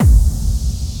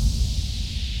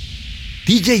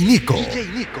DJ Niko.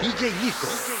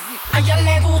 A ella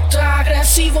le gusta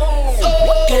agresivo,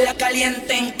 que la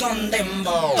calienten con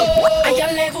dembow. A ella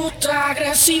le gusta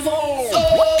agresivo,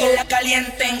 que la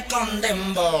calienten con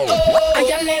dembow. A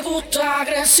ella le gusta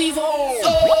agresivo,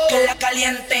 que la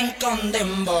calienten con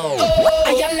dembow. A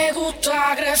ella le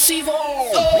gusta agresivo,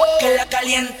 que la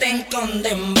calienten con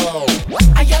dembow.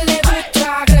 A ella le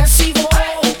gusta agresivo,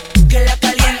 que la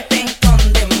calienten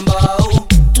con dembow.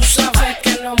 Tú sabes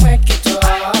que no me quito.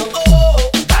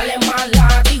 Dale más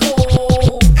látigo.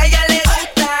 A ella le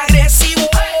gusta agresivo,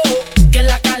 que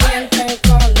la calienten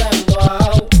con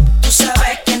dembow. Tú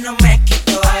sabes que no me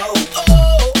quito.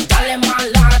 Dale más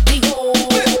látigo.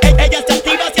 Ella se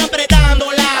activa siempre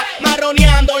dándola,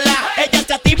 marroneándola. Ella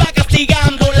se activa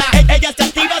castigándola. Ella se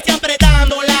activa siempre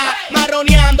dándola,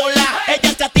 marroneándola.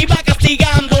 Ella se activa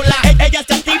castigándola. Ella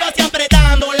se activa siempre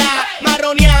dándola,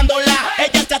 marroneándola.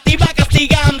 Ella se activa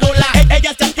castigándola.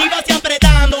 Ella se activa siempre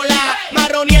dándola,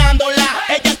 marroneándola.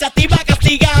 Ella se activa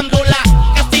castigándola,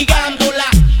 castigándola,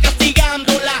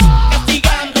 castigándola,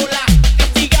 castigándola,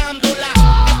 castigándola,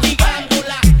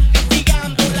 castigándola,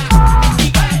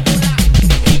 castigándola,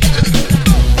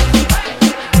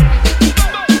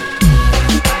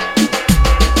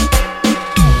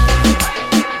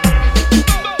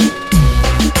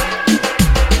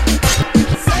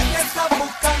 Sé que estás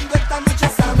buscando esta noche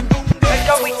sandungue. El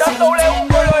capitán W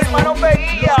con los hermanos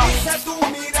Veguía. Dice tu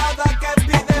mirada que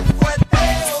pide fuerte.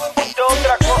 De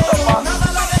otra cosa más. Nada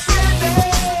lo detiene.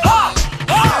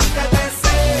 Este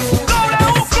deseo.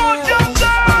 W con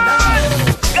Yandel.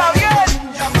 Gabriel.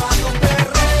 Un llamado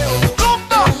perreo.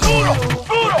 Zumba, duro,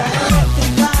 duro.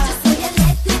 Eléctrica. Soy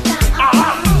eléctrica, Ajá.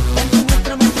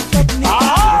 Demuéstrame tu técnica.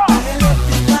 Ajá.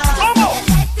 Eléctrica. ¿Cómo?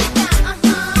 eléctrica,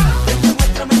 ajá.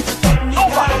 Demuéstrame tu técnica.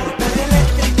 Zumba.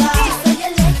 Eléctrica. Soy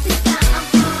eléctrica,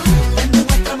 ajá.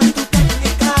 Demuéstrame tu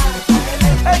técnica.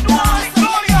 Eduardo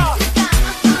Victoria. Eléctrica,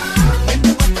 ajá.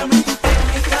 Demuéstrame tu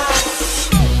técnica.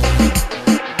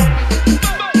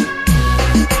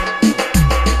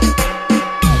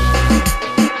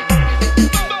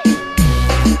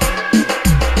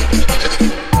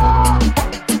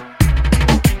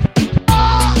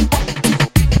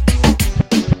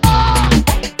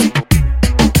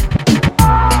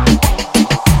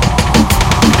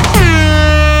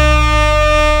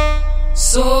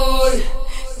 Sol,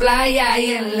 playa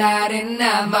y en la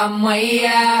arena vamos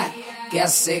allá. Que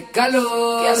hace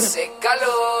calor,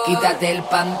 quítate el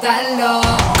pantalón.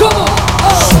 ¿Cómo?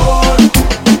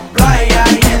 Playa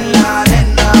y en la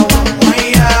arena vamos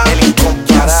allá.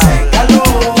 Que hace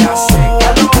calor,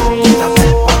 quítate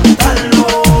el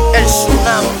pantalón. El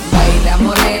tsunami,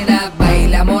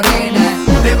 Baila morena,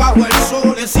 debajo el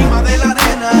sol, encima de la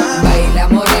arena. baila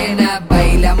morena.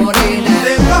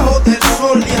 Debajo del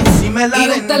sol y encima de la Y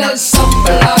úntale arena. el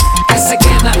sombra que se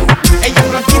quema. Ella es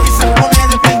blanquita y se pone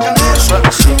de brincanero.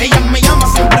 Ella me llama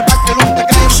siempre pa' que no te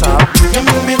creas. Y a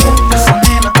mí me gusta esa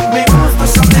nena, me gusta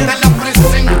esa nena. Te la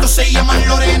presento, se llama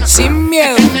Lorena. Sin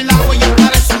miedo. En el agua ella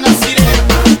parece una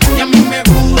sirena. Y a mí me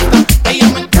gusta, ella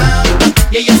me encanta.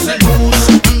 Y ella se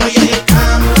luce cuando ella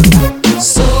canta.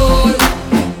 Sol,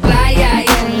 playa y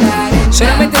en la arena.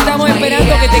 Solamente estamos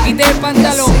esperando que te quites el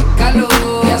pantalón.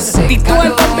 Titúa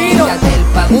el bombino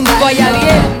junto a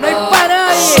Yadiel. No hay para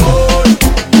nadie. Sol,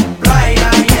 playa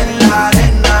y en la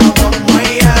arena vamos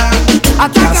allá.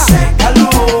 Ataca. Hace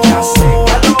calor,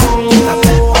 quítate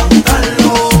el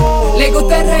pantalón. Le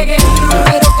gusta el reggae,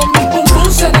 pero con mi pum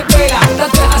pum se despega.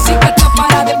 Tanto es así que está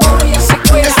para de morro y se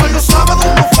cuela. Eso los sábados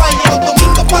no falla, los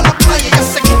domingos pa' la playa. Ella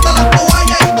se quita la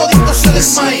toalla y todito se Si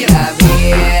desmaya. la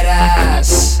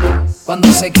vieras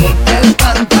cuando se quita el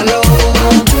pantalón,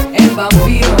 el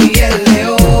vampiro y el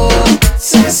león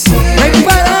se No hay sienten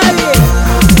para nadie.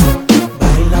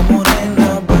 Baila morena,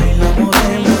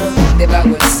 debajo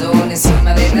del sol,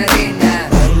 encima de la arena.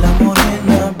 baila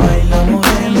morena.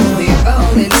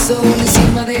 Debajo del sol,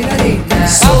 encima de la arena.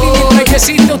 Papi, mientras que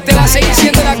existe, usted va a seguir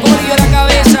siendo la corilla de la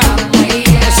cabeza.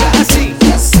 Eso es así.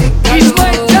 It's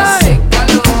my time.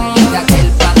 Quítate el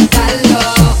pantalón.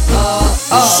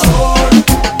 Sol,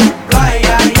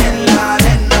 playa y en la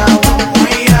arena vamos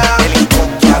allá.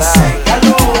 Que hace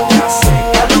calor,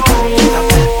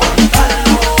 quítate el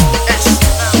pantalón.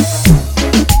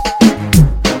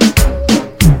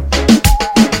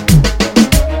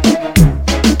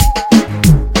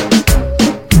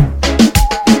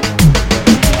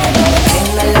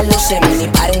 Prendan las luces, ni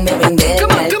paren de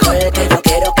venderme alcohol. Que yo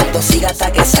quiero que esto siga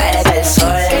hasta que salga el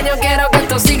sol. Que yo quiero que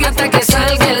esto siga hasta que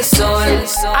salga el sol.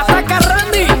 Ataca,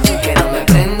 Randy. Que no me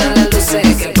prendan las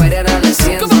luces, que fuera no lo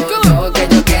siento. Yo que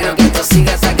yo quiero que esto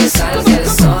siga hasta que salga el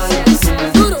sol.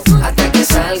 Hasta que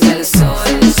salga el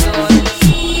sol.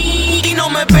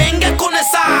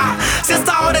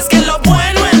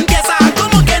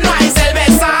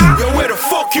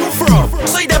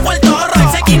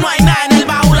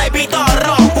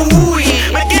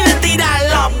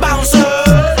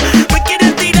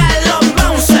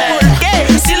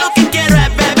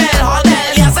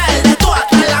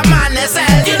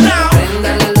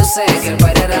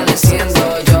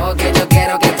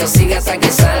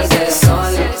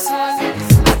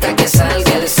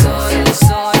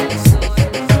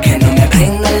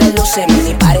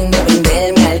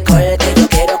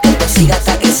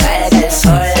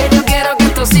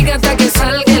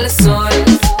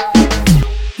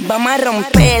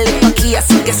 pelito aquí,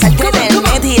 así que salte del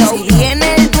medio. Si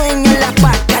viene el dueño, la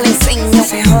paca le enseño.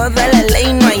 Se joda la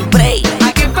ley, no hay break.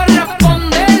 Aquí para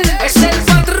responder es el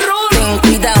patrón. Ten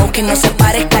cuidado que no se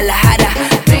parezca a la jara.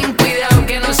 Ten cuidado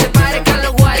que no se parezca a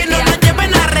los Que no guardias. te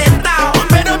lleven arrestado,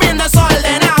 pero bien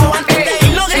desordenado. Antes de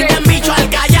irlo griten bicho al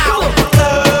callao.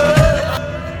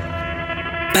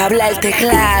 Pa' hablarte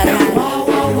claro,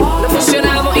 No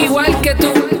funcionamos igual que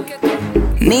tú.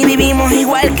 ni vivimos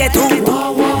igual que tú.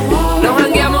 No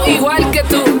jangueamos igual que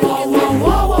tú.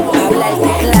 Pa'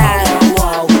 hablarte claro,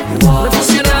 No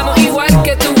funcionamos igual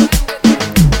que tú.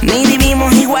 ni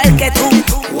vivimos igual que tú.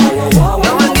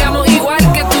 No jangueamos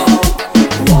igual que tú.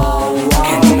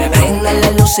 Que no me prendan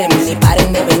las luces ni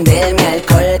paren de venderme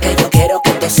alcohol. Que yo quiero que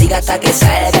esto siga hasta que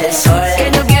salga el sol.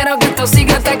 Que yo quiero que esto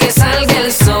siga hasta que salga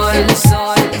el sol.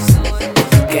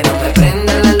 Que no me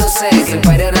prendan las luces, que el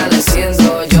party ahora lo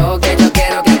siento yo. Que yo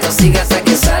quiero que esto siga hasta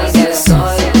que salga el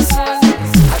sol.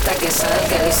 Hasta que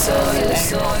salga el sol.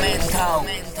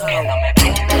 Que no me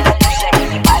prendan las luces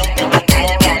ni paren de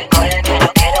venderme alcohol. Que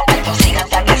yo quiero que esto siga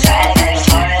hasta que salga el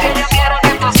sol. Que yo quiero que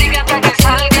esto siga hasta que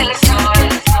salga el sol.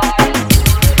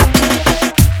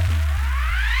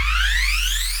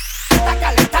 Está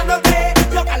calentándote,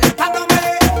 yo calentándome.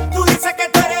 Tú dices que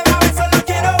tú eres bravo, eso lo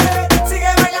quiero ver. Sigue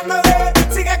bailando,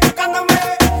 sigue buscándome.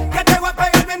 Que te voy a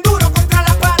pegar bien duro contra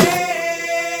la pared.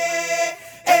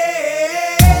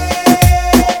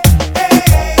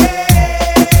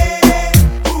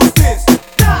 Who's this?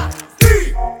 Da,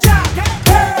 di, ya,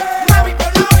 mami,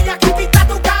 por la olla que aquí está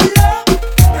tu calor.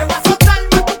 Te voy a soltar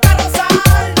más tu carro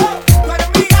saldo. Tú eres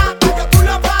mi gata, yo tú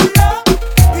lo palo.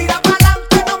 Tira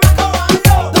pa'lante, no me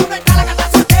acobardo. ¿Dónde está la gata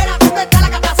soltera? ¿Dónde está la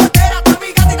gata soltera? Tu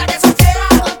mi gatita que son fieras.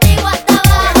 Contigo hasta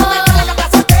 ¿Dónde está la abajo. gata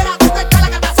soltera? ¿Dónde está la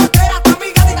gata soltera? Tu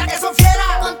mi gatita que son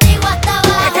fieras. Contigo hasta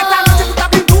Es que esta abajo. noche tú estás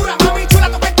bien dura, mami chula,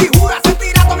 tu vestidura.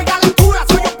 Sentirás toda mi calentura.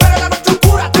 Soy un perro en la noche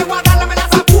oscura. Te voy a dar la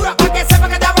melaza pura pa' que sepa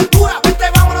que te aventura. Vente,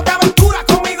 vámonos de aventura.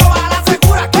 Conmigo vas a la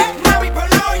segura. ¿Qué? Mami, por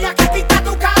la olla que aquí está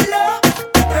tu calor.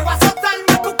 Te voy a soltar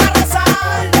más tu carro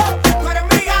saldo. Tú eres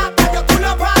mi gata, yo tú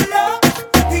lo palo.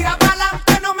 Tira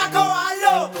pa'lante, no me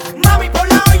acobardo. Mami, por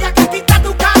la olla que aquí está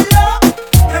tu calor.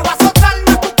 Te voy a soltar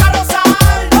más tu carro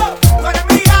saldo. Tú eres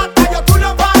mi gata, yo tú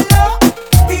lo palo.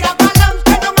 Tira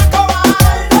pa'lante, no me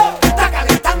acobardo. Está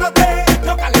calentándote,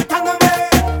 yo calentándome.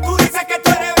 Tú dices que tú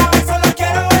eres bravo, eso lo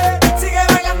quiero ver. Sigue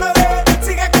bailando,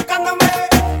 sigue buscándome.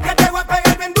 Que te voy a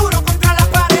pegar bien duro contra la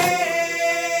pared.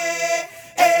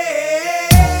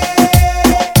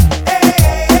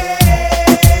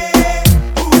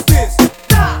 Who's this?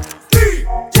 Da, di,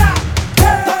 ya.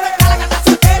 ¿Dónde está la gata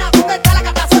soltera? ¿Dónde está la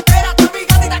gata soltera? Tu mi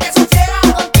gatita que son fieras.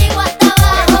 Contigo hasta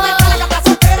 ¿Dónde está la abajo. gata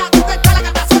soltera? ¿Dónde está la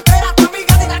gata soltera? Tu mi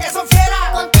gatita que son fieras.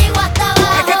 Contigo hasta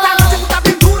Es que esta abajo. noche tú estás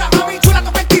bien dura, mami chula,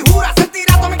 tu vestidura.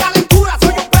 Sentirás toda mi calentura.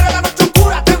 Soy un perro en la noche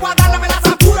oscura. Te voy a dar la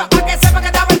melaza pura pa' que sepa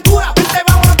que te aventura. Vente,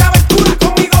 vámonos de aventura.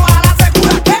 Conmigo vas a la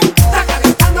segura. ¿Qué? Está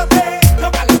calentándote,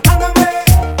 yo calentándome.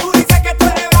 Tú dices que tú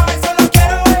eres bravo, eso lo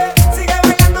quiero ver. Sigue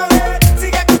bailando,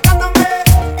 sigue buscándome.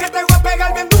 Que te voy a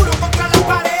pegar bien duro contra la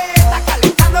pared. Está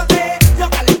calentándote, yo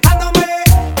calentándome.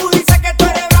 Tú dices que tú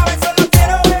eres bravo, eso lo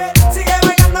quiero ver. Sigue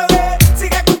bailando,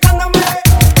 sigue buscándome.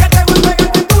 Que te voy a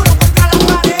pegar bien duro contra la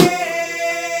pared.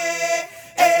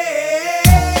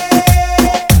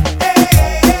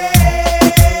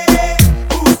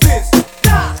 Who's this?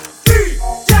 Da, di,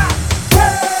 ya.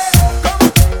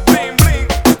 Bling, bling.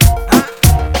 Ah,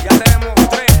 ya tenemos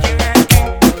tres. ¿Quién es el king?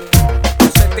 No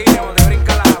se tire o te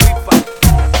brinca la avispa.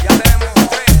 Ya tenemos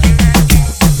tres. ¿Quién es el king?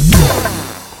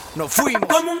 Nos fuimos.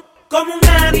 Como un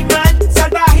animal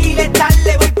salvaje y letal,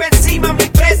 le voy por encima a mi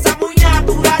presa muy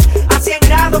natural. A 100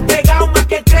 grados pegado más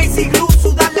que el crazy glue.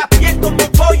 Sudar la piel como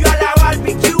pollo a la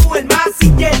barbecue. El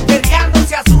masiller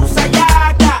peleándose a su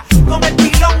sayaca. Con el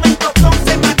pilón el tostón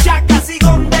se machaca.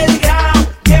 Sigo underground,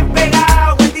 bien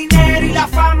pegado. El dinero y la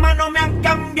fama no me han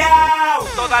cambiado.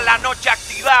 Toda la noche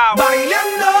activado.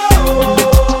 Bailando,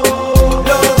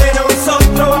 lo de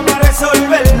nosotros vamos a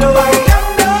resolverlo.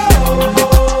 Bailando,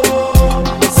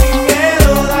 sin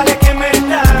miedo, dale que me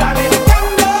da.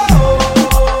 Calentando,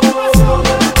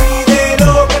 pide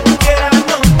lo que tú quieras,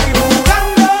 no estoy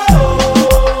jugando.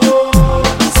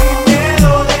 Sin miedo,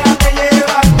 déjate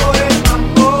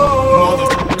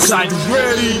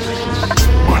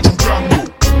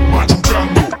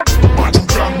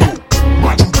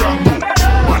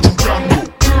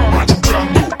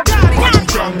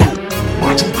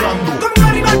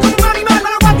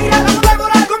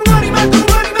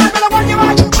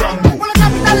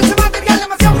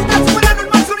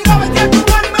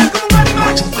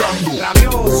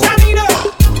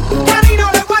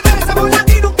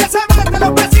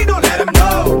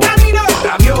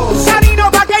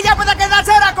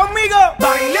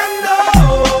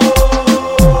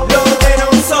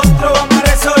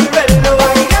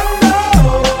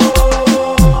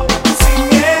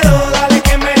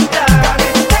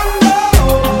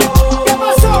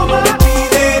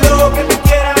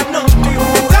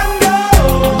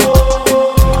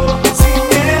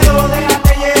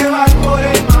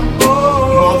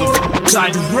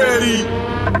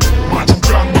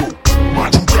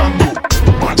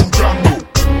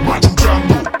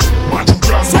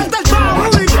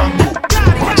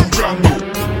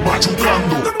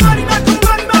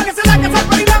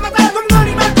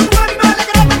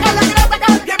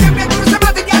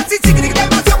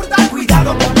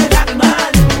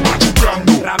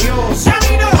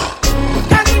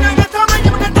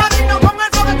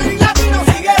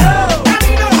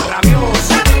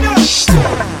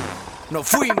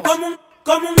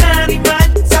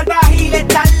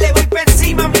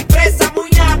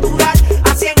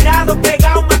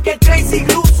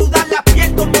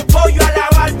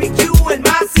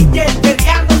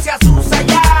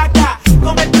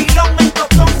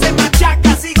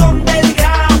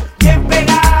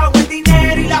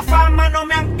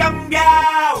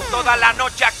pegado, toda la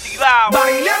noche activado.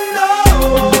 Bailando,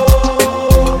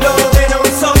 lo de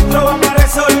nosotros vamos a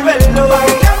resolverlo.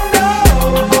 Bailando,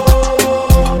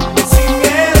 sin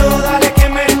miedo, dale que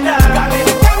me está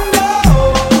calentando.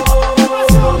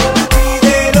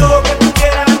 Pide lo que tú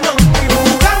quieras, no estoy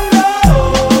jugando.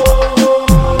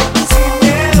 Sin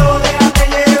miedo, déjate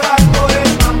llevar por el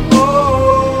mambo.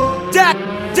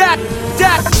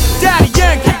 Daddy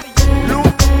Yankee,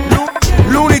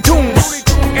 Looney Tunes,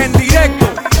 en directo,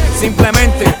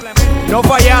 simplemente no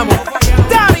fallamos.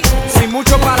 Daddy, sin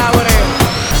mucho palabreo.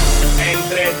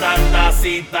 Entre tantas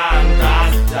y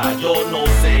tantas, ya yo no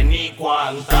sé ni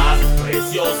cuántas.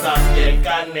 Preciosas piel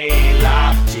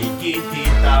canela,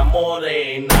 chiquitita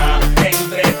morena.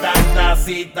 Entre tantas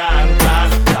y tantas,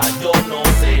 ya yo no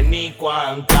sé ni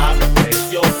cuántas.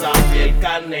 Preciosa piel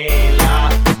canela,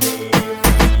 me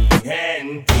fijé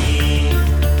en ti.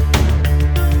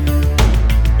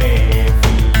 Me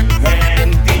fijé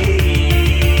en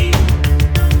ti.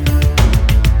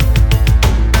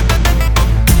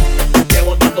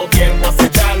 Llevo tanto tiempo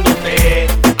acechándote,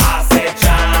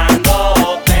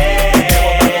 acechándote.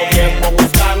 Llevo tanto tiempo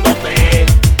buscándote,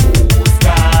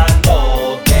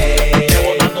 buscándote.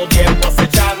 Llevo tanto tiempo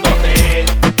acechándote,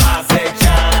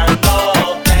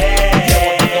 acechándote.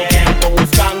 Llevo tanto tiempo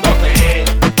buscándote,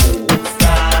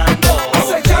 buscándote.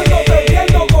 Acechándote,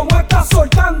 viendo cómo estás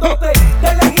soltándote. De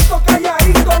lejito,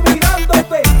 calladito,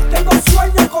 mirándote. Tengo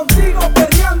sueños contigo,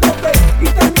 peleándote. Y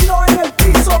termino en el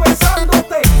piso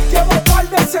besándote. Llevo un par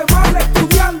de semanas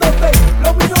estudiándote.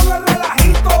 Lo mío no es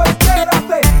relajito,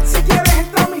 espérate. Si quieres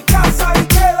entra a mi casa y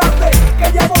quédate.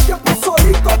 Que llevo tiempo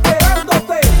solito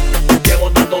esperándote. Llevo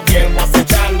tanto tiempo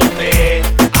acechándote,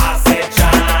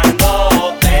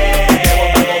 acechándote. Llevo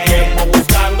tanto tiempo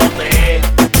buscándote,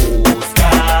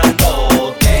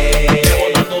 buscándote. Llevo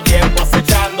tanto tiempo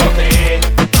acechándote,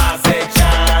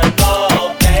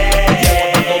 acechándote. Llevo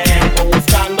tanto tiempo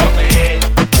buscándote,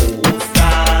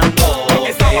 buscándote.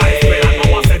 Estaba esperando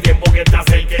hace tiempo que te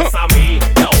acerques a mí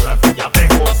y ahora sí ya te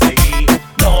conseguí.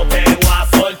 No te voy a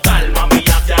soltar, mami,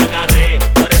 ya te agarré.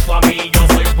 Tú eres pa' mí, yo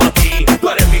soy pa' ti. Tú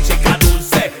eres mi chica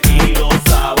dulce y lo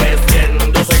sabes bien.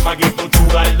 Yo soy Maguito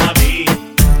Sugar Daddy.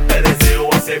 Te deseo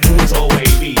hace mucho,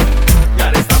 baby. Y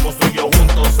ahora estamos tú y yo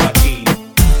juntos aquí.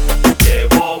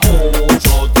 Llevo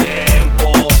mucho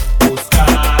tiempo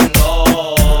buscando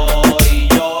y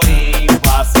yo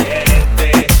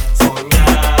impaciente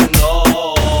soñando.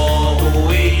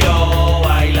 Tú y yo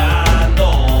bailando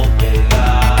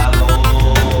pegados.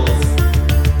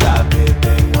 Ya te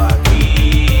tengo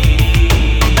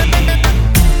aquí.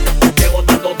 Llevo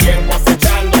tanto tiempo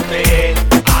acechándote,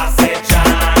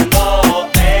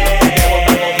 acechándote. Llevo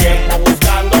tanto tiempo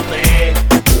buscándote,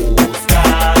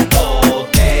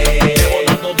 buscándote. Llevo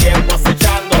tanto tiempo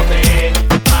acechándote,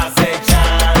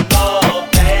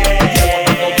 acechándote. Llevo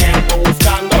tanto tiempo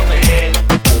buscándote,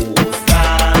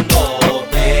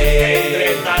 buscándote. Entre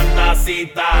tantas y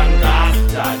tantas,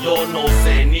 ya yo no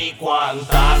sé ni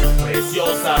cuántas.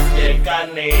 Preciosas piel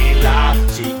canela,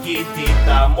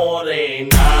 chiquitita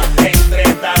morena. Entre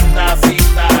tantas y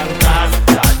tantas,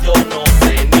 ya yo no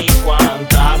sé ni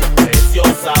cuántas.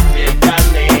 Preciosa piel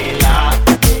canela,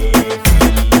 me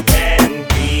fijé en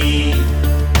ti.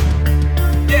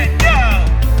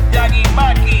 Yagi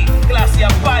Maki, clase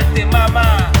aparte,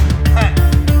 mamá.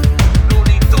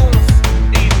 Looney Tunes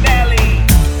y Nelly.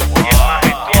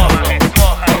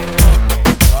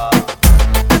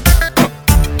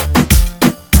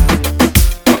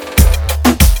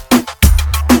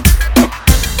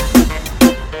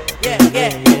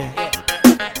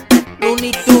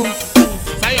 Looney Tunes,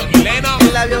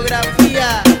 en la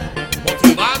biografía.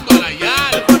 Motivando a la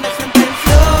yal. Pones en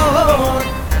tensión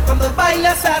cuando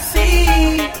bailas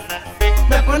así.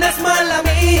 Me pones mal a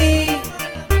mí,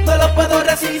 no lo puedo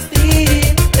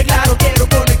resistir. De claro quiero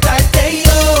conectarte y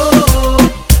yo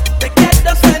te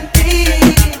quiero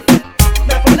sentir.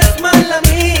 Me pones mal a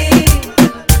mí,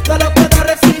 no lo puedo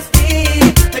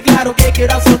resistir. De claro que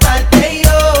quiero azotarte y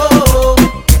yo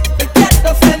te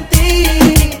quiero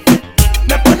sentir.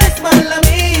 Me pones mal a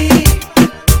mí,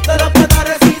 no lo puedo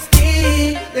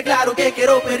resistir. De claro que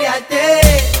quiero pelearte.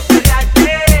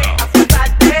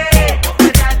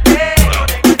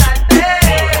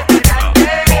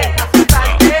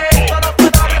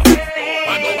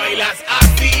 Cuando bailas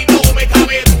así no me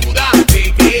cabe duda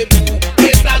de que tú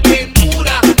estás bien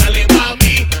dura. Dale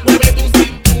mami, mueve tu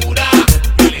cintura.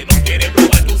 Dile no quiere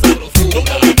probar tu sabrosura. Tu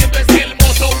movimiento es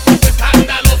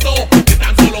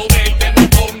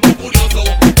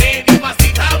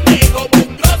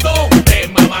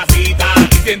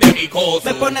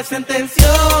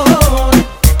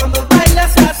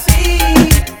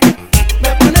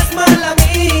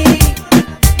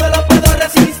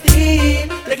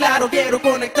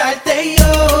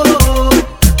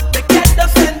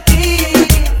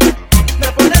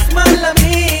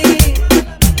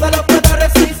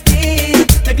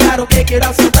claro que quiero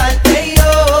azotarte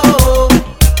yo.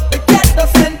 Te quiero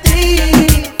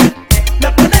sentir,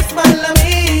 me pones mal a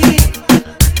mí,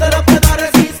 no lo puedo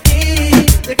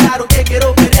resistir. Te claro que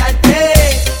quiero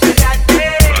pelearte,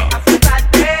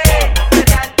 azotarte,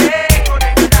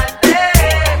 conectarte,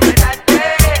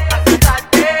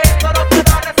 azotarte, no lo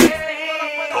puedo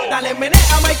resistir. Dale,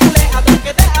 menea, maiculea,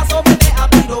 toquetea, sometea,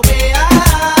 pirovea,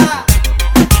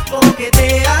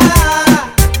 coquetea,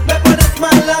 me pones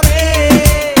mal a mí.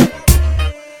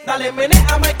 Dale,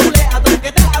 menea, maiculea,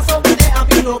 toquetea, sometea,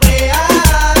 pirovea,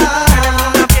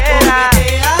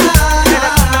 coquetea,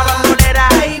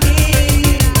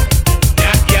 baby.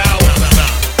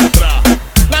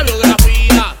 La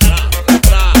biografía,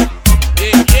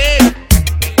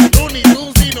 Tuni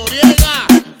Tusi Noriega.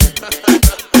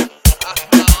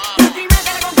 Yankee,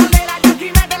 métele con candela,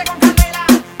 Yankee, métele con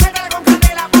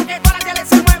candela, pa' que todas las teles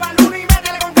se muevan. Luni,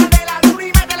 métele con candela,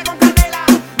 Luni, métele con candela,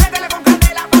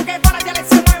 pa' que todas las teles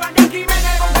se muevan. Yankee,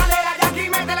 métele con candela, Yankee,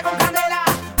 métele con candela,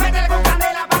 pa' que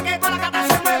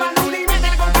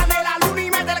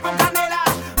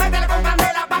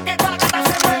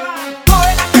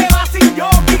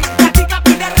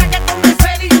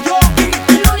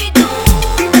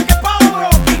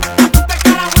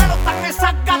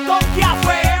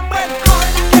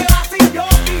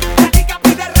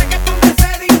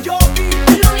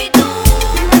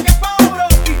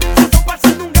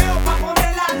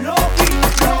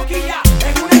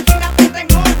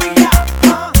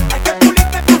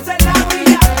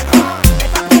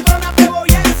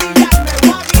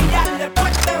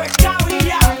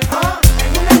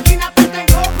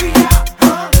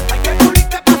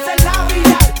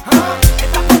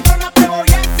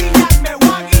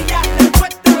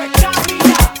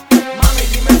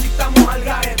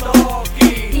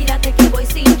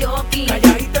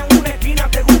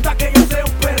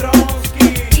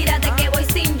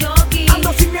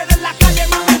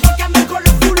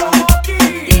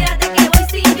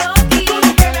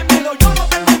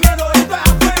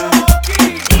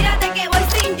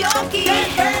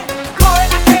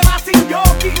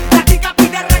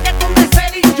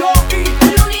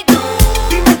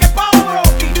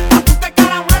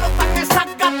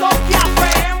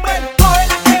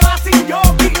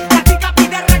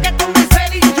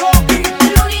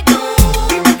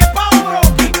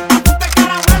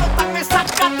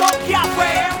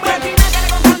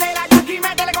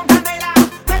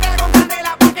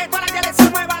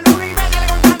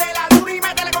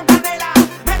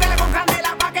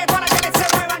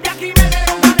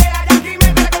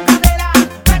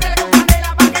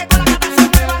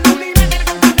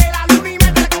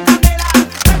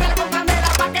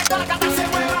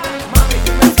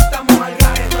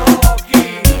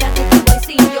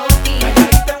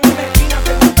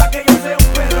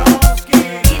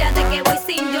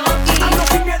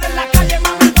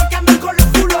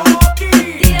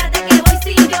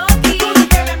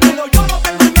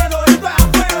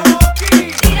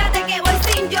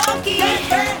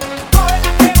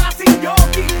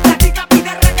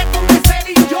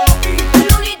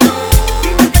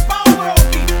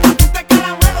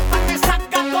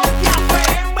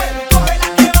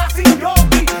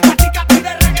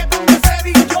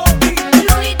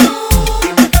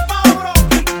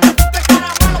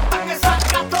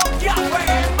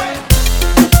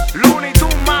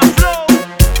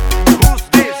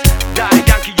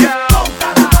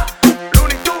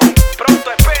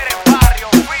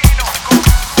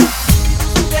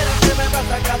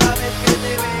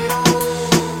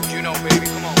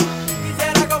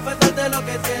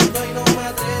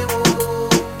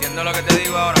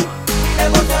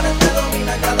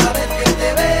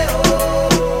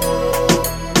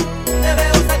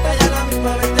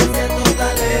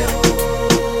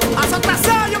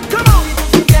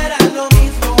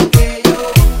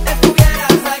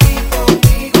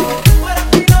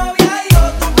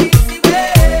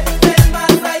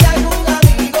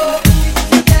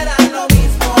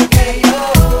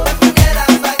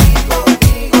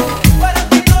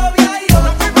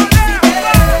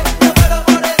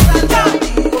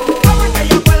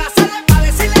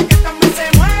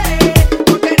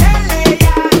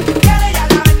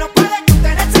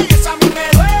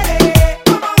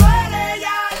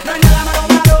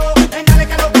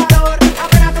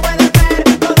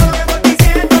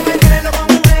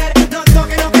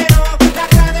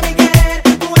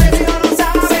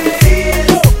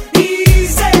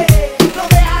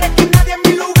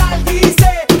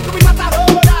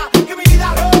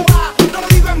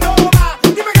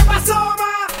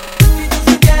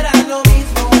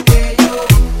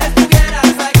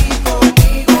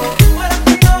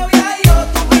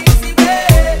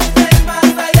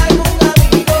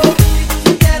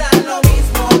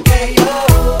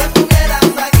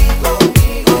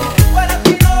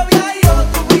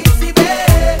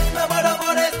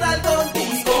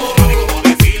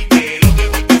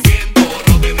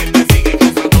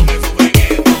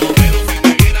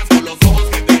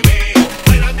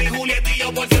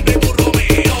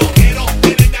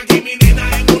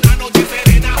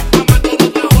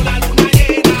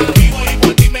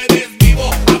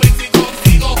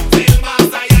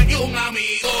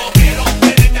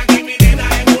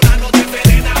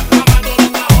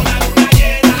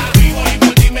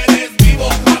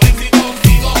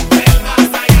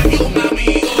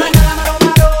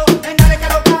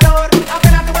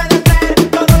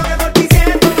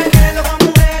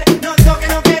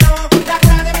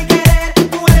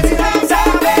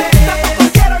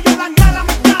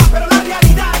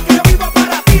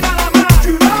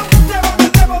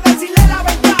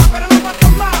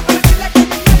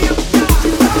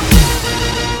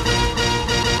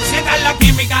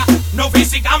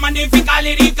magnífica,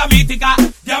 lírica, mística,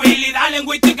 de habilidad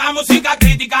lingüística, música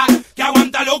crítica, que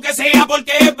aguanta lo que sea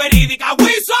porque es verídica.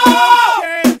 ¡Wiso!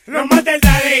 Los mates,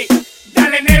 dale,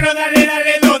 dale negro, dale,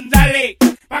 dale don, dale,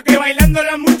 pa' que bailando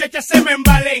las muchachas se me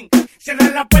embalen.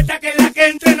 Cierran la puerta que la que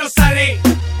entre no sale.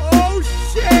 Oh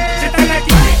shit. Se está la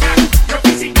química, yo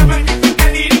física, magnífica,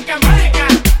 lírica, mágica,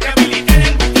 de habilidad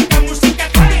lingüística, música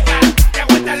crítica, que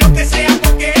aguanta lo que sea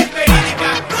porque es verídica.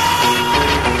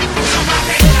 Los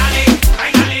mates, dale,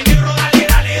 bailale negro, dale,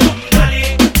 dale don,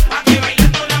 dale, pa' que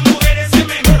bailando las mujeres se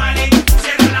me embalen.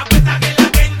 Cierran la puerta que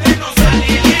la que entre no sale.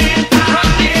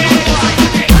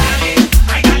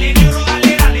 Bailale negro,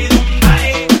 dale, dale don,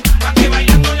 dale, pa' que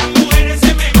bailando las mujeres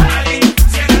se me embalen.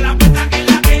 Cierra la puerta que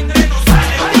la que entre no sale.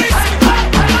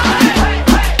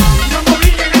 No me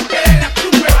obliguen a que de la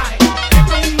cruz me baje, que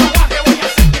con un aguaje voy a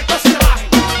hacer que todo se baje.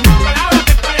 Mis palabras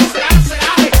te parecerán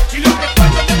celaje, y los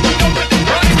recuerdos de mi nombre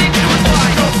tendrán que ser.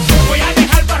 Voy a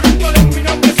dejar barrido de mi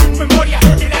nombre sin memoria,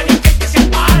 y la gente que sea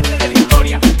parte de la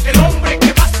historia, del hombre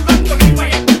que va sudando rima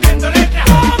y escribiendo letras,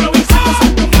 improvisando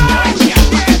sin concordancia.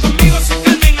 Conmigo se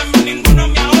calmen, a mí ninguno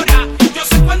me ahora. Yo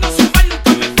sé cuándo sufrir,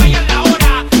 nunca me falla la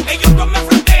hora. Ellos no me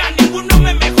frontean, ninguno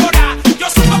me mejora. Yo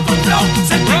subo con flow,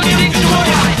 se entregan mi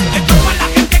gloria. Esto es para la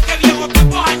gente que viejo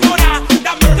tiempos añora.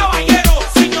 Dame un caballero,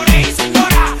 señores y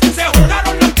señoras. Se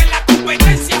juntaron los que la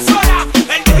competencia sola.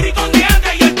 El gritón de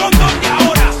antes y el condón de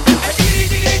ahora.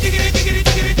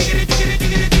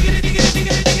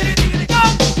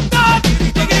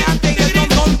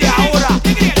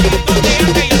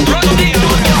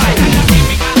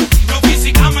 No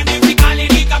física, magnífica,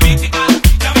 lírica, mística,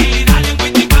 de habilidad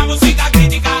lingüística, música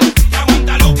crítica, que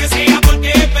aguanta lo que sea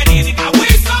porque es verídica.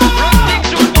 ¡Wiso!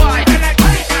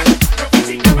 Yo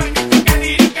física, magnífica,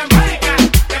 lírica, mágica,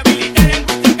 de habilidad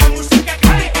lingüística, música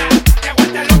crítica, que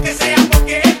aguanta lo que sea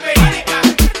porque es verídica.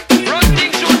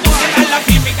 Será la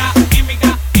química, química,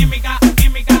 química,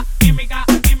 química, química,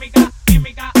 química,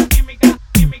 química, química,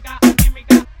 química,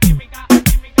 química,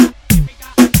 química, química.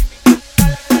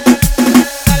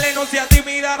 Dale, no sea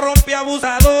tímida, rompe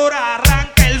abusadora,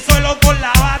 arranca el suelo con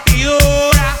la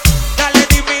batidora. Dale,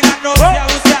 tímida, no sea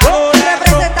abusadora.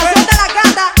 Representación de la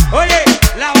gata. Oye,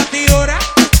 la batidora,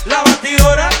 la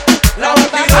batidora, la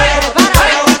batidora,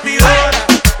 la batidora,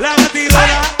 la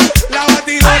batidora, la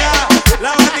batidora,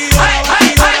 la batidora,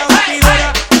 batidora, batidora.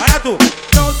 Ahora tú,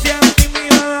 no seas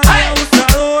tímida, dale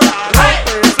abusadora,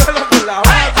 rompe el suelo con la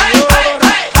batidora.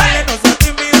 Dale, no seas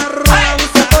tímida, rompe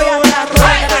abusadora,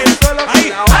 rompe el suelo con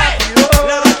la batidora.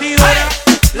 La batidora,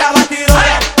 la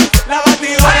batidora, la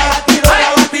batidora, la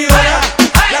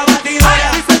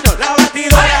batidora, la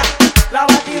batidora, la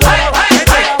batidora,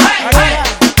 la batidora.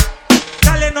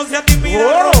 Dale, no seas tímida,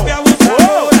 rompe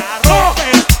abusadora,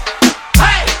 rompe.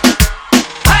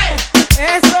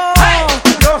 Eso.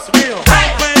 Dios mío.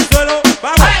 Rompe el suelo,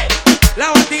 vamos. La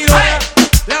batidora,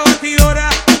 la batidora,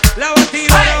 la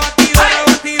batidora, batidora,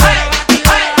 batidora,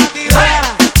 batidora, batidora.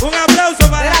 Un aplauso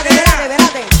para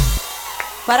Espérate.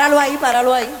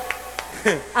 Páralo ahí.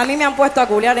 A mí me han puesto a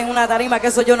culiar en una tarima que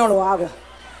eso yo no lo hago.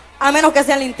 A menos que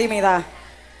sea en la intimidad.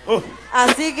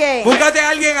 Así que... Búscate a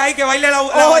alguien ahí que baile la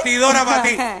batidora para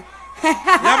ti.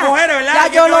 Las mujeres, ¿verdad? Ya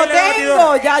 ¿Quién yo que lo baile la tengo,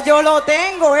 batidora? ya yo lo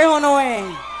tengo, ¿eso no es?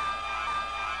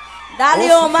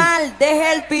 Dale, Omar,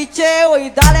 deja el picheo y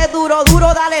dale duro,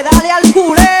 dale al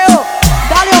culeo.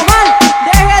 Dale, Omar,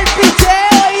 deja el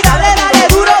picheo y dale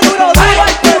duro, al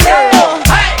culeo.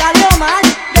 Dale, Omar,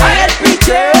 deja el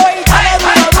picheo y dale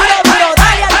duro,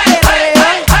 dale al culeo.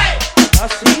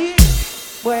 Así.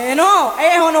 Bueno,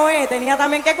 eso no es, tenía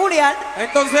también que culiar.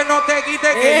 Entonces no te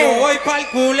quites que yo voy pa'l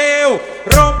culeo.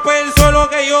 Rompe el suelo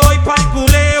que yo voy pa'l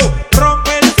culeo.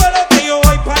 Rompe el suelo que yo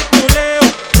voy pa'l culeo.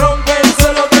 Rompe el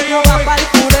suelo que yo voy pa'l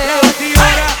culeo. La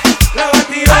batidora, la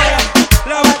batidora,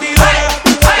 la batidora,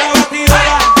 la batidora,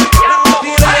 la batidora, la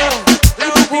batidora,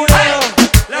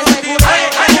 la batidora.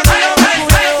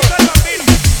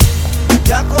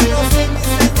 Ya conocí mi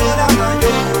señora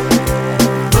mayor,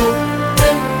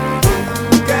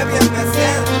 qué bien me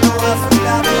siento a su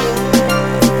lado.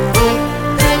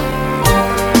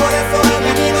 Por eso he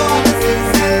venido a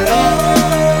decírselo,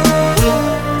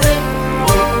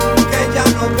 que ya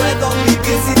no puedo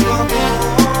vivir sin tu amor.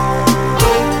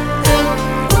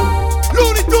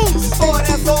 Looney Tunes. Por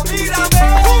eso mírame,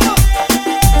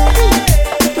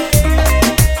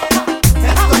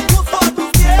 estoy justo a tus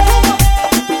pies.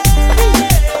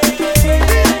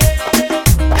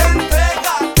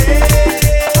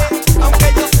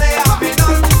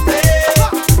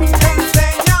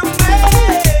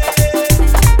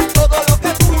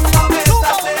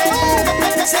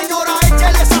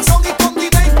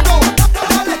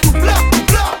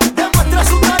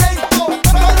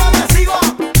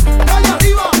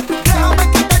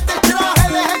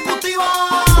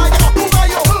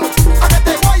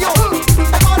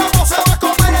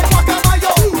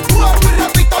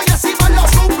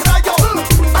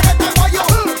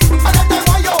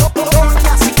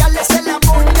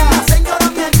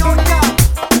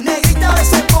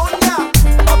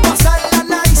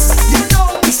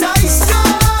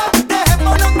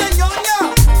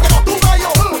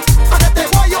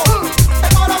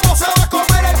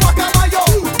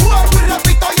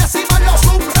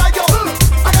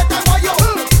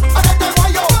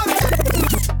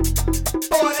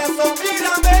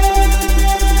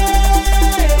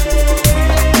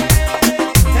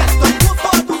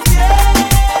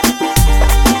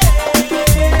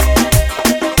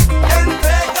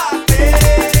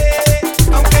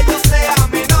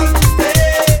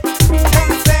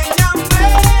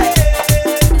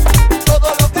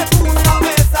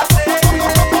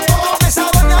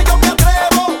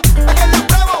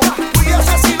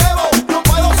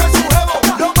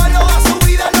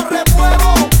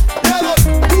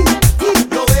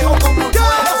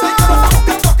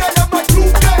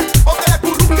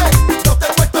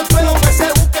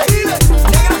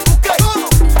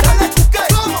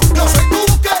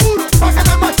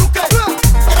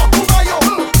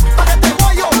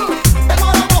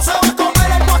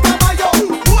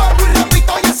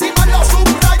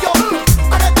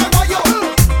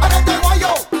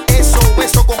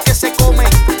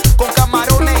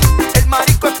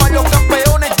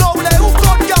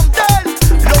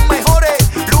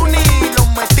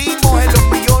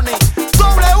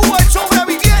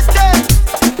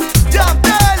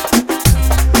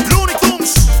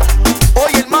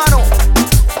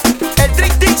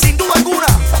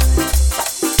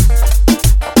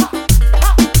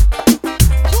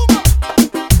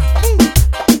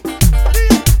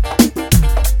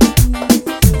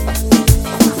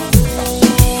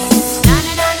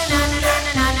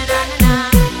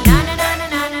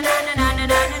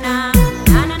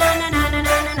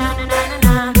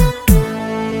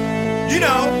 You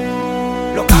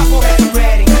know. Los capos están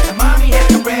ready, las mami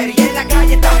están ready, en la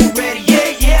calle estamos ready,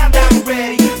 yeah, yeah, andamos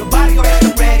ready. Los barrios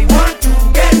están ready, 1,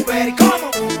 2, get ready, come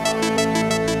on.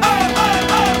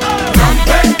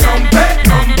 Rompe, rompe,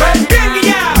 rompe, bien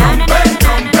guillao. Rompe,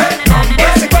 rompe, rompe,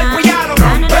 ese cuerpo ya lo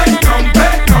rompe, rompe,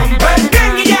 rompe,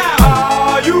 bien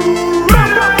guillao. Are you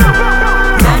ready?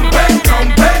 Rompe,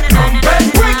 rompe, rompe,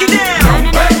 break it down.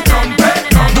 Rompe, rompe,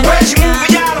 rompe, the way she move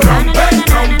it ya lo rompe,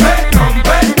 rompe,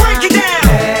 rompe, break it down.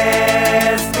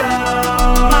 Let's go.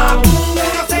 Mabu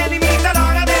no se limita a la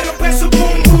hora de romper su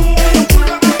pum pum. Un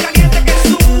culo más caliente que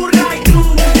su right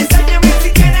through. Enséñame si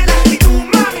tienes la actitud,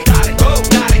 mami. Dale go,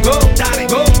 dale go, dale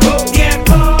go, go.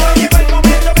 Tiempo, llegó el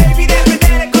momento, baby, de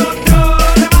perder el control.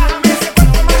 Rebájame ese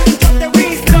cuerpo más que yo te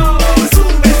visto.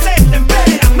 Sube ese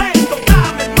temperamento,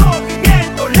 dame el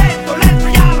movimiento. Lento, lento,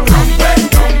 ya lo rompe,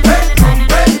 rompe,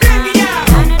 rompe. Bien guillao.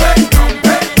 Rompe,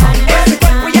 rompe, rompe. Ese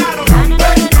cuerpo ya lo rompe,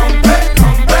 rompe,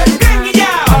 rompe. Bien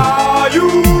guillao. Are you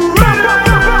ready?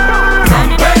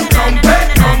 Rompe, rompe,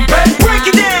 rompe. Break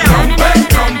it down. Rompe,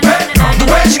 rompe, rompe.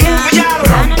 The way she move it, ya lo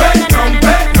rompe,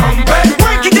 rompe, rompe.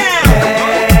 Break it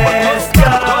down. Let's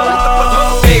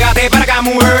go. Pégate para acá,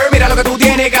 mujer, mira lo que tú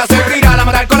tienes que hacer. Tírala a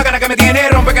matar con la cara que me tiene,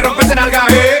 rompe que rompe ese nalga,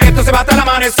 esto se va hasta el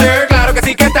amanecer. Claro que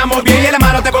sí que estamos bien y en la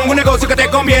mano te pongo un negocio que te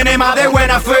conviene más de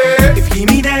buena fe. If you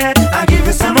give me that, I give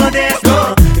you some of this.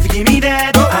 If you give me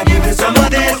that, I give you some of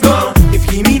this. If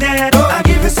you give me that, I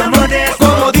give you some of this.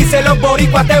 Como dicen los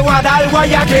boricuas, te voy a dar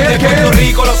guayaque. De Puerto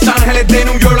Rico, Los Ángeles, de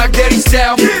New York, like Daddy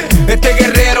South. Este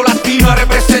guerrero latino ha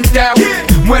representado.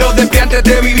 Muero de pie antes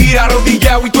de vivir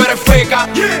arrodillado y tú eres feca,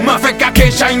 más feca que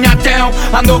Chinatown.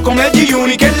 Ando con el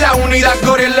G-Unit que es la unidad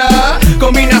gorila,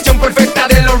 combinación perfecta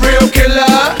de los real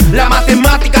killer. Las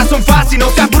matemáticas son fáciles,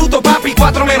 no seas bruto papi,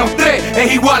 4 menos 3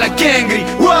 es igual a Kengri.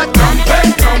 What? Rompe,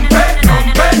 rompe,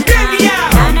 rompe, bien guillao.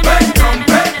 Rompe,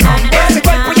 rompe, rompe, ese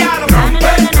cuerpo ya lo rompe,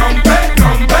 rompe,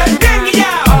 rompe, bien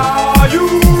guillao. Are you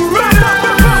ready?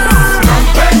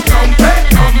 Rompe, rompe,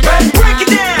 rompe, break it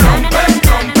down. Rompe,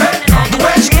 rompe, rompe, the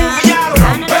way she move it, ya lo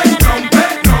rompe, rompe,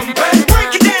 rompe,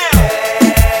 break it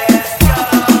down.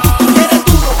 Tú quieres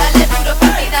duro, dale duro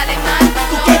papi, dale más.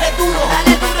 Tú quieres duro,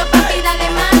 dale duro papi, dale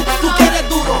más. Tú quieres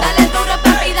duro, dale duro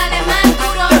papi, dale más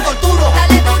duro. Te torturo,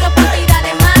 dale duro papi,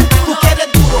 dale más duro. Tú quieres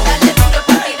duro, dale duro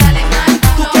papi, dale más.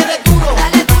 Tú quieres duro,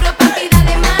 dale duro papi,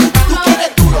 dale más. Tú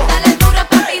quieres duro, dale duro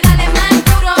papi, dale más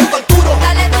duro. Te torturo,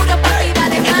 dale duro papi,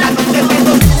 dale más. Esta noche te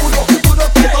doy duro, duro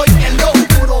te doy en lo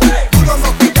oscuro. Duro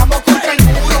nos pillamos contra el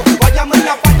muro. Vayamos en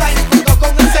la falda y junto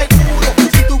con el seguro.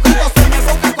 Si tu gato se me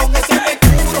boca con ese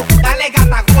mercuro, dale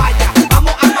gata guaya,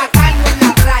 vamos a matarlo en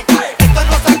la raya. Esto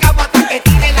no se acaba hasta que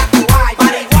tire la toalla.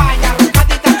 Marihuana,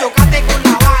 roncadita, chocate con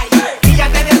la valla. Y ya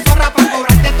te des zorra pa'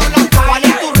 cobrarte todas las fallas. ¿Cuál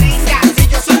es tu riña? Si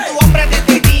yo soy tu hombre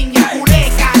desde niña.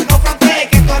 Culeca, no frontees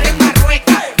que tú eres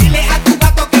marrueca. Dile a tu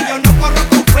gato que yo no corro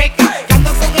con feca. Que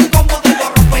ando con el combo de los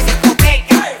rompe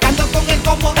discoteca. Que ando con el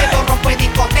combo de los rompe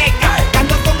discoteca. Que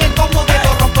ando con el combo de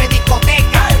los rompe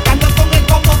discoteca. Que ando con el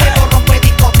combo de los rompe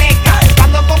discoteca. Que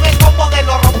ando con el combo de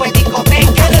los rompe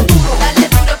discoteca. Quieres duro, Dale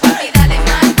duro papi, dale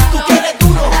más tú duro. quieres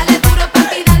duro, Dale duro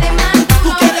papi, dale más tú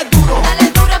duro. quieres duro, Dale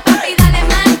duro papi, dale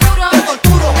más duro. te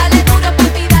torturo, Dale duro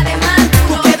papi, dale más tú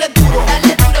duro. quieres duro,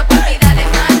 Dale duro papi, dale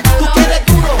más tú duro. quieres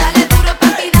duro, Dale duro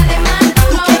papi, dale más tú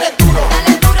duro. quieres duro,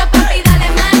 Dale duro papi, dale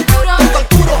más duro. te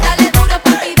torturo. Dale duro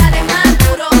papi, dale más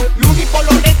duro. Lugi por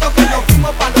lo lento que nos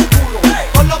fuimos pa' lo oscuro.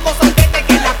 Con los mozalbetes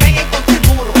que la peguen contra el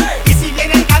muro. Y si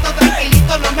viene el gato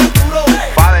tranquilito no me apuro.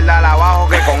 Padre, dale abajo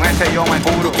que con ese yo me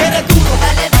curo. Quieres duro,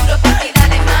 Dale duro papi,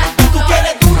 dale más tú duro.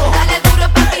 quieres duro, Dale duro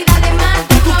papi, dale más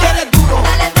tú duro. quieres duro,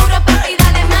 Dale duro papi,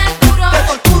 dale más duro. te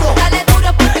torturo. Dale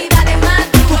duro papi, dale más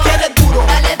Tú duro. quieres duro,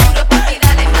 Dale duro papi,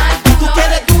 dale más tú duro.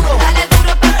 quieres duro, Dale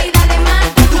duro papi, dale más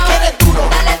tú duro. quieres duro,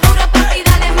 Dale duro papi,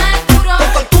 dale más duro. te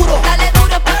torturo. Dale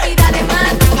duro papi, dale más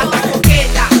duro. Anda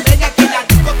coqueta, venga que la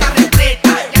disco está repleta.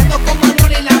 Y ando con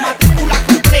Manuel en la matrícula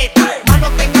completa. Mano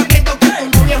tenga miedo que tu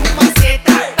novio es un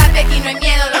maceta. Papi, aquí no hay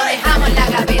miedo, lo dejamos en la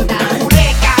gaveta.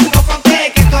 Culeca, no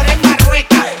frontees que tú eres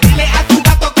marrueca. Dile a tu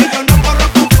gato que yo no corro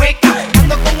con feca.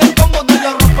 Ando con el combo de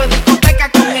los rompe discoteca.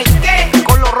 ¿Con el qué?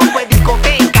 Con los rompe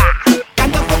discoteca.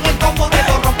 Ando con el combo de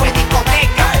los rompe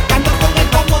discoteca. Ando con el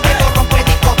combo de los rompe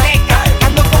discoteca.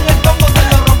 Ando con el combo de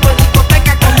los rompe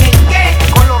discoteca. ¿Con el qué?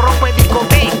 Con los rompe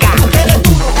discoteca. Tú quieres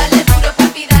duro, Dale duro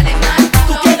papi, dale más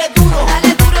tú duro. quieres duro,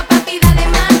 Dale duro papi, dale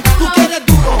más tú duro. quieres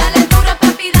duro, Dale duro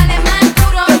papi, dale más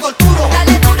duro. te torturo.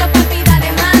 Dale duro papi,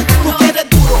 dale más Tú duro. quieres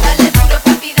duro, Dale duro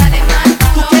papi, dale más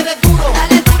tú duro. quieres duro,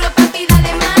 Dale duro papi,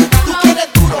 dale más tú duro. quieres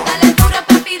duro, Dale duro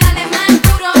papi, dale más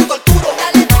duro. te torturo.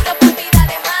 Dale duro papi,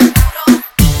 dale más duro.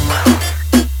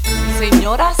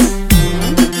 Señoras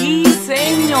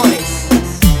Señores,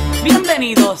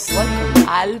 bienvenidos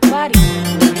al party.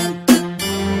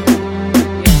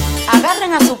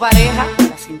 Agarren a su pareja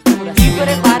la cintura y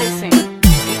prepárense,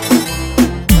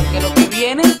 porque lo que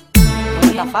viene no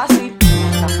está fácil,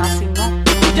 no.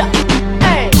 Ya.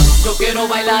 Hey. Yo quiero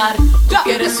bailar, tú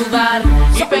quieres sudar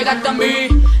y pegarte a mí,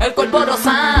 el cuerpo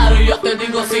rosar. Yo te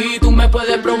digo si tú me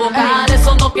puedes provocar,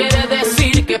 eso no quiere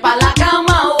decir que pa' la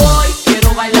cama voy.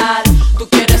 Quiero bailar, tú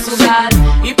quieres sudar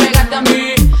y pegarte a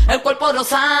mí, el cuerpo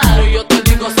rosar. Yo te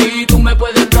digo si tú me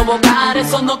puedes provocar,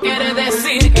 eso no quiere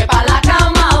decir que pa' la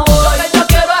cama voy. Lo que yo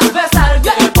quiero es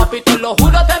besarte, papi, te lo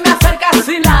juro, te me acercas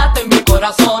y late en mi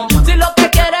corazón. Si lo que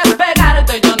quieres es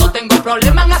pegarte, yo no tengo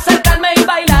problema en acercarme y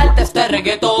bailarte este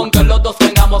reggaetón. Que los dos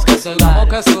tengamos que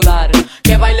sudar,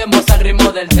 que bailemos al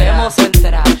ritmo del tema,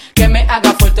 que me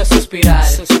haga fuerte suspirar,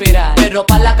 pero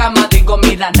pa' la cama digo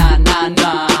mira na,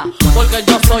 porque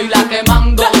yo soy la que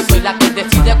mando, soy la que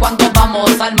decide cuando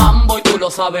vamos al mambo y tú lo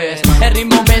sabes, el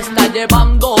ritmo me está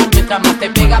llevando, mientras más te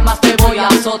pegas más te voy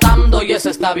azotando y eso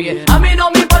está bien. A mí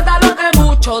no me importa lo que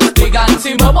muchos digan,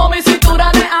 si muevo mi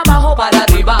cintura de abajo para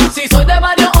arriba, si soy de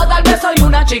barrio o tal vez soy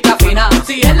una chica fina,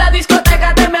 si en la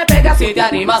discoteca te me pegas y te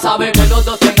animas, sabes que los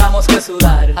dos tengamos que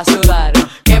sudar,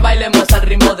 que bailemos al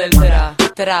ritmo del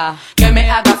tra, que me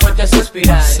haga fuerte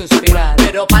suspirar,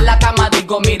 pero pa' la cama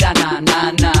digo mira na,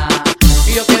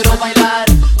 y yo quiero bailar,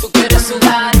 tú quieres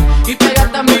sudar y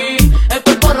pegarte a mí, el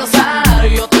cuerpo rosar.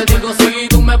 Yo te digo si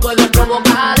tú me puedes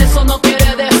provocar, eso no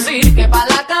quiere decir que pa'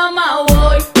 la cama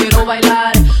voy. Quiero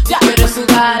bailar, ya quieres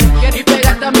sudar y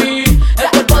pegarte a mí, el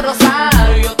cuerpo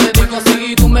rosar. Yo te digo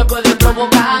si tú me puedes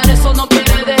provocar, eso no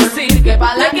quiere decir que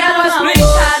pa' la cama voy.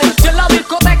 Si en la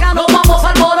discoteca nos vamos a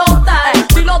alborotar,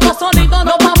 si los dos solitos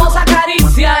nos vamos a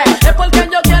acariciar, es porque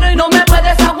yo quiero y no me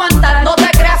puedes aguantar. No te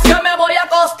creas que me voy a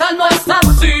acostar, no es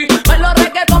así. Bailo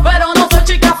reggaetón pero no soy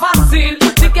chica fácil.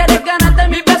 Si quieres ganarte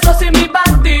mis besos y mi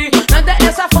body, no es de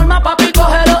esa forma, papi,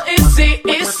 cógelo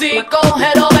easy,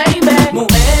 cógelo, baby.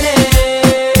 Mujeres,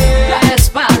 ya es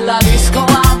pa' la disco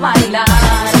a bailar.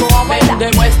 Ven,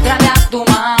 demuéstrale a tu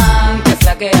man que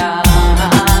sea que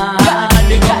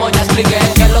hay. Y como ya expliqué,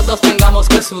 que los dos tengamos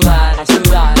que sudar,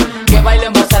 que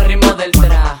bailemos al ritmo del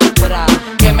tra,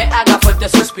 que me haga fuerte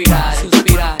suspirar,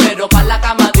 pero pa' la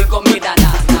cama digo mira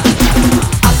na.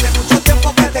 Hace mucho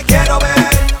tiempo que te quiero ver,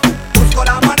 busco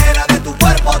la manera de tu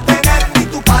cuerpo tener. Ni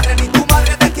tu padre ni tu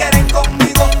madre te quieren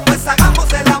conmigo, pues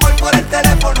hagamos el amor por el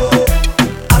teléfono.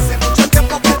 Hace mucho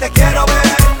tiempo que te quiero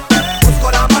ver,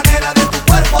 busco la manera de tu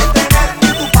cuerpo tener. Ni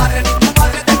tu padre ni tu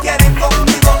madre te quieren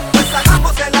conmigo, pues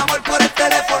hagamos el amor por el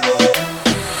teléfono.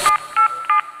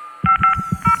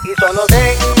 Y solo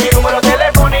ten mi número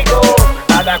telefónico,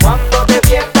 para cuando te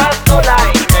sientas sola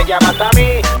y me llamas a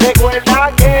mí,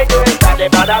 recuerda que yo estaré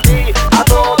para ti a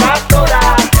todas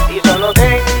horas. Y solo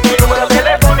ten mi número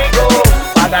telefónico,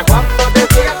 para cuando te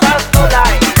sientas sola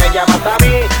y me llamas a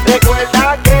mí,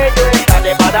 recuerda que yo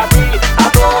estaré para ti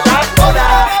a todas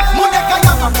horas. Muñeca,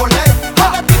 llama por ley,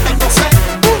 para ti tengo sed.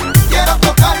 Quiero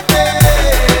tocarte,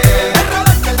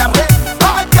 enredarte en la red,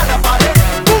 bajarte a la pared,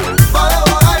 para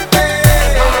devorarte.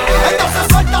 Entonces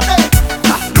suéltate,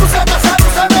 lúceme,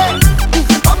 sedúceme,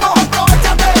 vamos,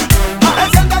 aprovechate,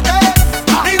 enciéndete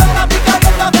y ven a ti,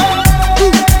 caliéntate,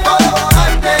 para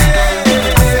devorarte.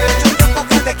 Hace mucho tiempo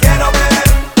que te quiero ver,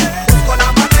 busco la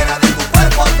manera de tu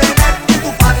cuerpo tener. Ni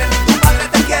tu padre ni tu madre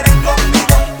te quieren conmigo,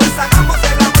 pues hagamos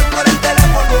el amor por el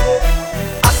teléfono.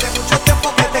 Hace mucho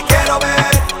tiempo que te quiero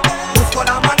ver, busco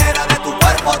la manera de tu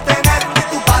cuerpo tener. Ni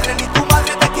tu padre ni tu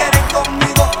madre te quieren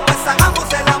conmigo, pues hagamos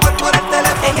el amor por el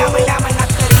teléfono. Ella me llama en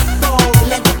asterisco,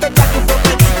 le gusta el chaco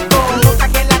poquerico, nota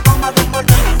que la coma de un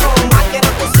mordisco, más quiero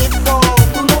tu cisco,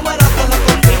 tu número te lo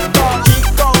confisco.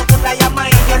 Chico, tú la llamas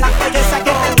y yo la belleza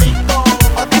que te rico,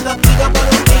 o te lo tiro por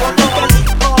un río, no te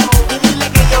disco, y dile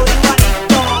que yo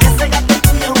igualito, ese gato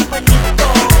tuyo es un perrito,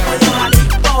 pues yo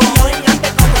malito, yo engañé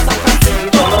como San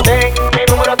Francisco. Solo ten mi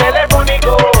número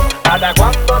telefónico, para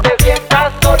cuando te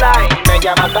sientas sola y me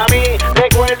llamas a mí,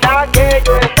 recuerda que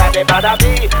yo estaré para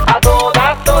ti a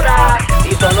todas horas.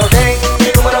 Y solo ten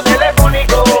mi número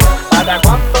telefónico, para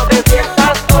cuando te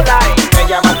sientas sola y me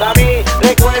llamas a mí,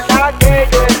 recuerda que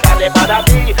yo estaré para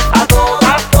ti a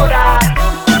todas horas.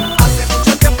 Hace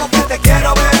mucho tiempo que te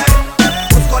quiero ver,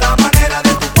 busco la manera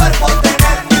de tu cuerpo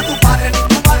tener. Ni tu padre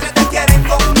ni tu madre te quieren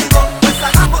conmigo, pues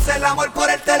hagamos el amor por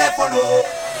el teléfono.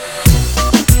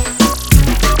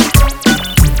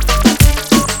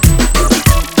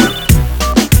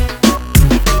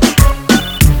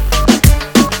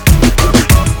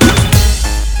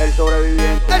 El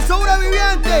sobreviviente, El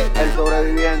sobreviviente, el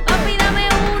sobreviviente. Papi, dame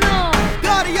uno.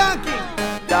 Daddy Yankee,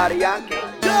 Daddy Yankee.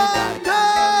 Yankee.